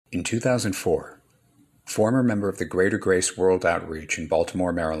In 2004, former member of the Greater Grace World Outreach in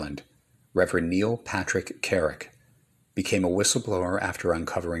Baltimore, Maryland, Reverend Neil Patrick Carrick, became a whistleblower after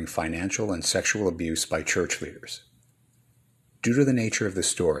uncovering financial and sexual abuse by church leaders. Due to the nature of the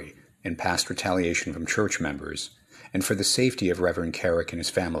story and past retaliation from church members, and for the safety of Reverend Carrick and his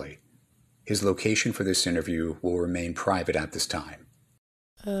family, his location for this interview will remain private at this time.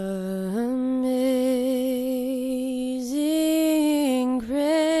 Amazing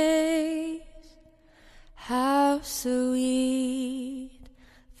grace, how sweet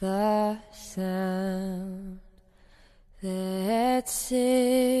the sound that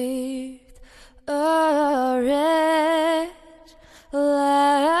saved a wretch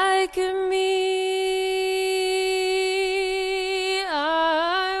like me.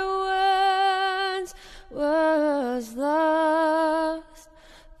 I once was lost,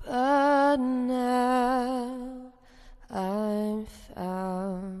 but now I'm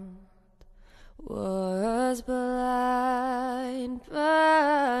found. Was blind, but